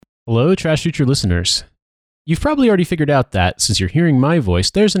Hello, Trash Future listeners. You've probably already figured out that, since you're hearing my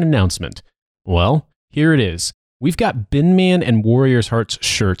voice, there's an announcement. Well, here it is. We've got Bin Man and Warriors Hearts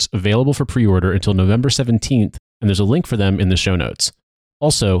shirts available for pre-order until November 17th, and there's a link for them in the show notes.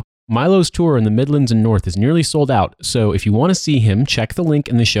 Also, Milo's tour in the Midlands and North is nearly sold out, so if you want to see him, check the link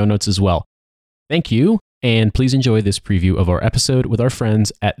in the show notes as well. Thank you, and please enjoy this preview of our episode with our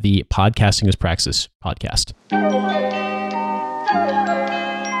friends at the Podcasting is Praxis podcast.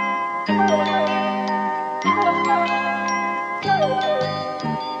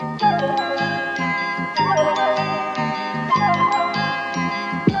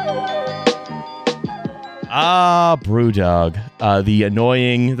 BrewDog,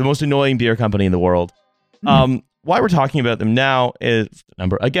 the most annoying beer company in the world. Why we're talking about them now is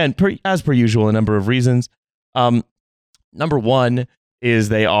as per usual, a number of reasons. Number one is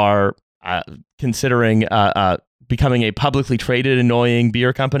they are considering becoming a publicly traded annoying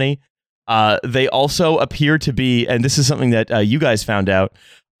beer company. They also appear to be, and this is something that you guys found out,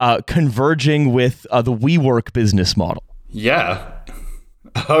 converging with the WeWork business model. Yeah.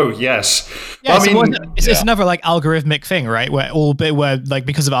 Oh yes. Yeah, I mean, it's another like algorithmic thing, right? Where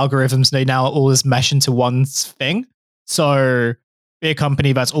because of algorithms, they now all this mesh into one thing. So be a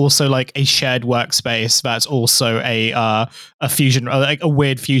company that's also like a shared workspace, that's also a fusion, like a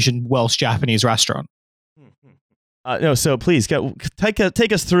weird fusion Welsh-Japanese restaurant. So please take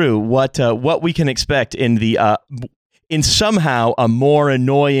us through what we can expect in somehow a more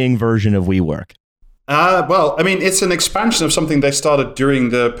annoying version of WeWork. Well, I mean, it's an expansion of something they started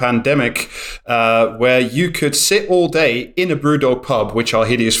during the pandemic, where you could sit all day in a BrewDog pub, which are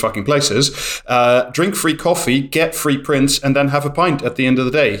hideous fucking places, drink free coffee, get free prints, and then have a pint at the end of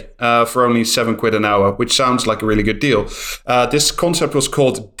the day for only £7 an hour, which sounds like a really good deal. This concept was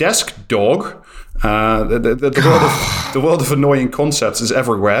called Desk Dog. The world of annoying concepts is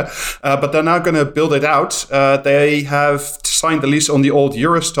everywhere, but they're now going to build it out. They have signed the lease on the old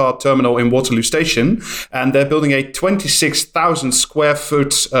Eurostar terminal in Waterloo Station, and they're building a 26,000 square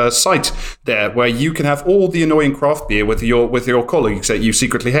foot site there where you can have all the annoying craft beer with your colleagues that you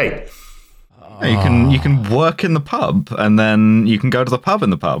secretly hate. You can work in the pub, and then you can go to the pub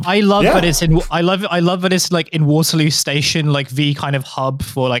in the pub. I love that it's in. I love that it's like in Waterloo Station, like the kind of hub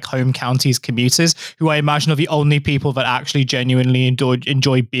for like home counties commuters, who I imagine are the only people that actually genuinely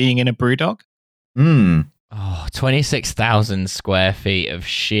enjoy being in a BrewDog. 26,000 square feet of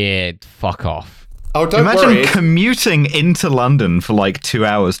sheer fuck off. Oh, don't Imagine worry. commuting into London for like 2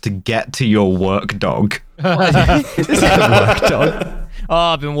 hours to get to your work dog. This is a work dog. Oh,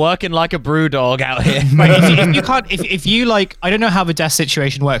 I've been working like a BrewDog out here. If you like, I don't know how the desk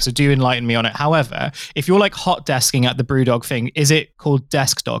situation works, so do enlighten me on it. However, if you're like hot desking at the BrewDog thing, is it called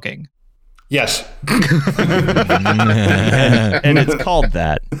desk dogging? Yes. and it's called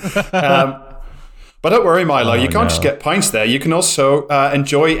that. But don't worry, Milo. You can't just get pints there. You can also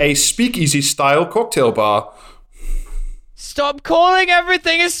enjoy a speakeasy-style cocktail bar. Stop calling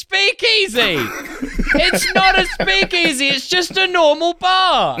everything a speakeasy. It's not a speakeasy. It's just a normal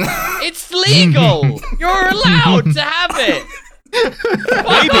bar. It's legal. You're allowed to have it.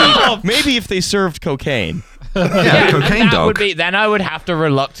 Maybe if they served cocaine. Cocaine dog. Then I would have to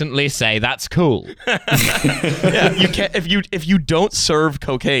reluctantly say that's cool. You can't if you don't serve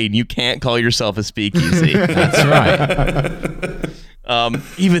cocaine, you can't call yourself a speakeasy. That's right.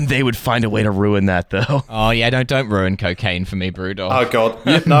 Even they would find a way to ruin that, though. Oh yeah, don't ruin cocaine for me, BrewDog. Oh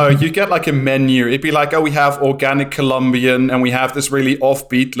god, no! You get like a menu. It'd be like, we have organic Colombian, and we have this really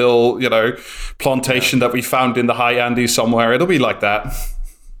offbeat little, plantation that we found in the high Andes somewhere. It'll be like that.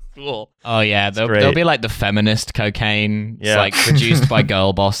 Cool. Oh yeah, there'll be like the feminist cocaine. It's like produced by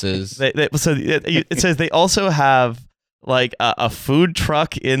girl bosses. It says they also have like a food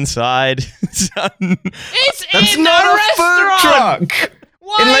truck inside. That's not a food truck.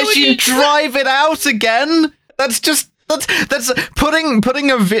 Unless you drive it out again. That's putting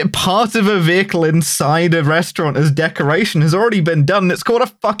part of a vehicle inside a restaurant as decoration has already been done. It's called a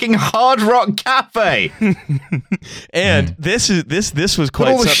fucking Hard Rock Cafe. And this was quite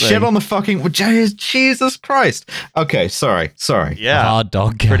all the something. shit on the fucking Jesus Christ. Okay, sorry. Yeah, Hard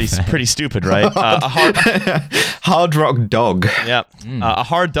Dog Cafe. Pretty stupid, right? Hard Rock Dog. Yep. A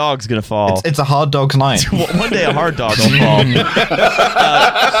hard dog's gonna fall. It's a hard dog's night. One day a hard dog will fall.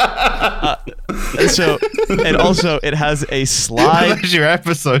 And also it has a slide. That's your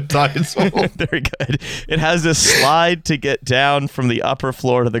episode title. Very good. It has a slide to get down from the upper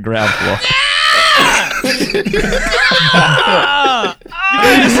floor to the ground floor.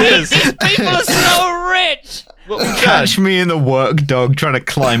 These people are so rich. Catch me in the work dog trying to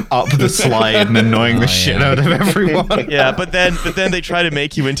climb up the slide and annoying the shit out of everyone. Yeah, but then they try to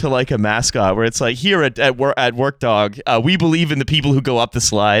make you into like a mascot where it's like, here at work dog, we believe in the people who go up the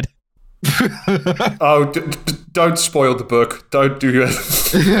slide. Oh, don't spoil the book. Don't do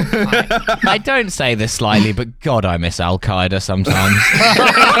it. I don't say this slightly, but God, I miss Al Qaeda sometimes.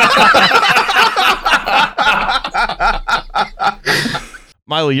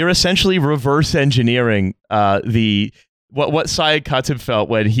 Milo, you're essentially reverse engineering what Syed Khatib felt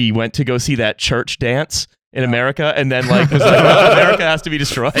when he went to go see that church dance in America, and then like was like, oh, America has to be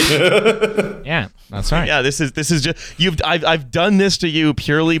destroyed. Yeah, that's right. Yeah, this is just I've done this to you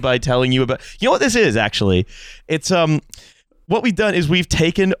purely by telling you about. You know what this is actually? It's what we've done is we've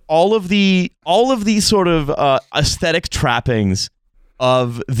taken all of these sort of aesthetic trappings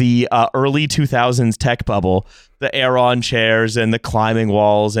of the early 2000s tech bubble, the Aeron chairs and the climbing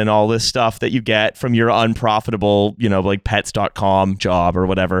walls and all this stuff that you get from your unprofitable, like pets.com job or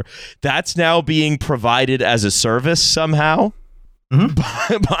whatever. That's now being provided as a service somehow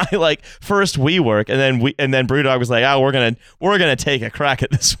by like first WeWork, and then BrewDog was like, we're gonna take a crack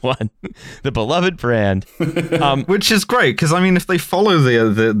at this one, the beloved brand, which is great because I mean, if they follow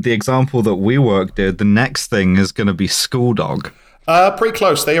the example that WeWork did, the next thing is going to be Schooldog. Pretty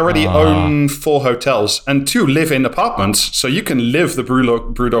close. They already own 4 hotels and 2 live-in apartments, so you can live the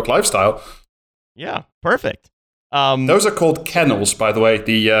BrewDog lifestyle. Yeah, perfect. Those are called kennels, by the way,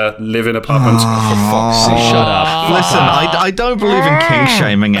 the live-in apartments. Shut up. Listen, I don't believe in kink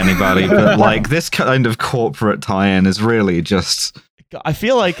shaming anybody, but like this kind of corporate tie-in is really just. I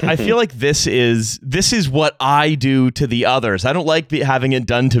feel like this is what I do to the others. I don't like having it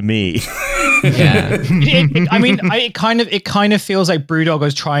done to me. Yeah. It kind of feels like BrewDog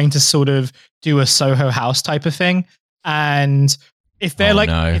was trying to sort of do a Soho House type of thing, and if they're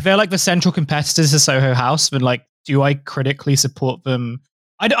if they're like the central competitors to Soho House, then like, do I critically support them?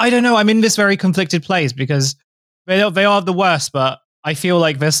 I don't know. I'm in this very conflicted place because they are the worst, but I feel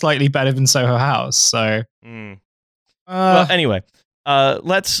like they're slightly better than Soho House. So, well, anyway.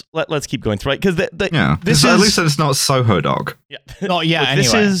 Let's keep going through, right? Because this is at least it's not Soho Dog. Yeah, not yet. Anyway.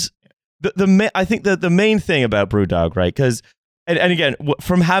 This is I think that the main thing about BrewDog, right? Because and again,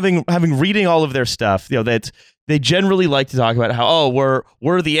 from having reading all of their stuff, that they generally like to talk about how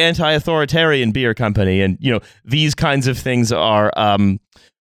we're the anti-authoritarian beer company, and these kinds of things are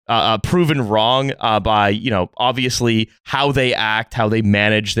proven wrong by obviously how they act, how they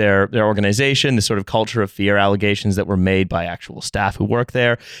manage their organization, the sort of culture of fear allegations that were made by actual staff who work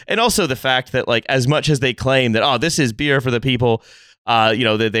there, and also the fact that like as much as they claim that this is beer for the people,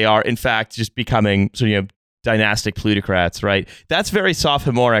 that they are in fact just becoming sort of dynastic plutocrats, right? That's very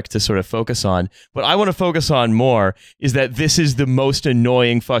sophomoric to sort of focus on. What I want to focus on more is that this is the most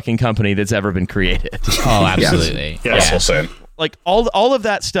annoying fucking company that's ever been created. Oh, absolutely. Yes, also. Like all of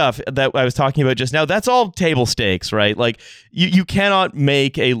that stuff that I was talking about just now, that's all table stakes, right? Like you cannot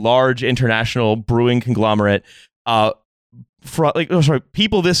make a large international brewing conglomerate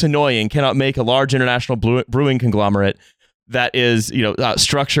people this annoying cannot make a large international brewing conglomerate that is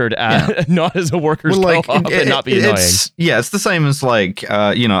structured not as a workers co-op and not be annoying. It's the same as like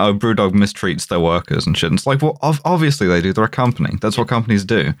BrewDog mistreats their workers and shit. It's like, well, obviously they do. They're a company. That's what companies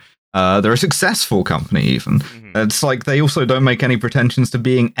do. They're a successful company even. Mm-hmm. It's like they also don't make any pretensions to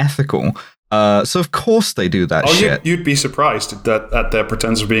being ethical. So of course they do that shit. You'd be surprised at their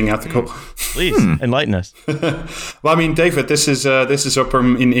pretense of being ethical. Please enlighten us. Well, I mean, David, this is up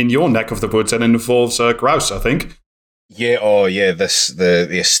in your neck of the woods, and it involves grouse, I think. Yeah,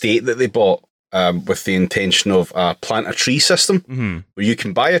 the estate that they bought with the intention of plant a tree system, where you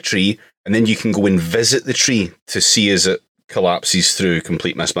can buy a tree and then you can go and visit the tree to see as it collapses through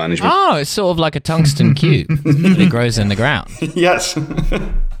complete mismanagement. Oh, it's sort of like a tungsten cube. It grows in the ground. Yes.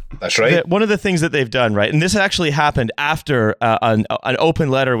 That's right. One of the things that they've done, right, and this actually happened after an open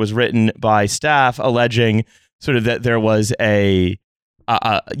letter was written by staff alleging sort of that there was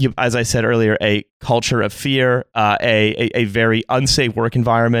as I said earlier, a culture of fear, a very unsafe work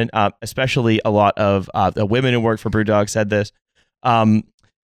environment, especially a lot of the women who work for BrewDog said this,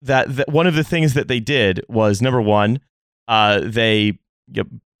 that one of the things that they did was, number one, they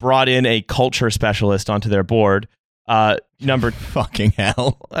brought in a culture specialist onto their board. Fucking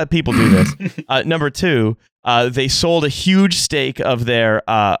hell. People do this. Number two, they sold a huge stake of their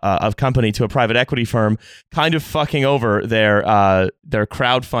of company to a private equity firm, kind of fucking over their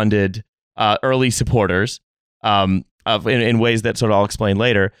crowdfunded early supporters in ways that sort of I'll explain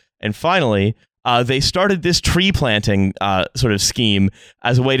later. And finally, they started this tree planting sort of scheme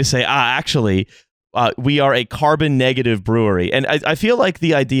as a way to say, actually, we are a carbon negative brewery. And I feel like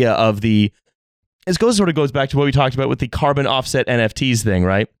the idea of the this goes back to what we talked about with the carbon offset NFTs thing,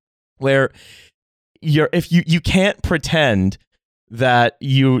 right? Where if you can't pretend that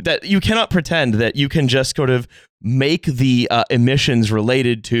you cannot pretend that you can just sort of make the emissions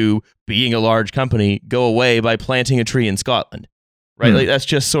related to being a large company go away by planting a tree in Scotland, right? Like that's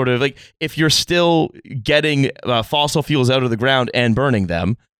just sort of like if you're still getting fossil fuels out of the ground and burning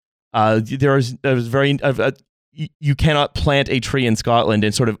them, you cannot plant a tree in Scotland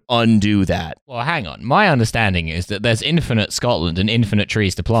and sort of undo that. Well, hang on. My understanding is that there's infinite Scotland and infinite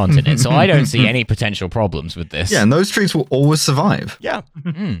trees to plant in it, so I don't see any potential problems with this. Yeah, and those trees will always survive. Yeah,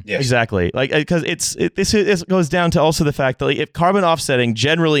 Yes. exactly. Like because this goes down to also the fact that like, if carbon offsetting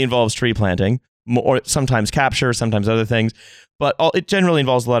generally involves tree planting, or sometimes capture, sometimes other things, but it generally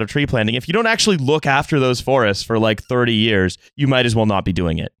involves a lot of tree planting. If you don't actually look after those forests for like 30 years, you might as well not be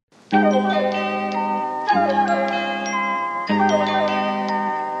doing it.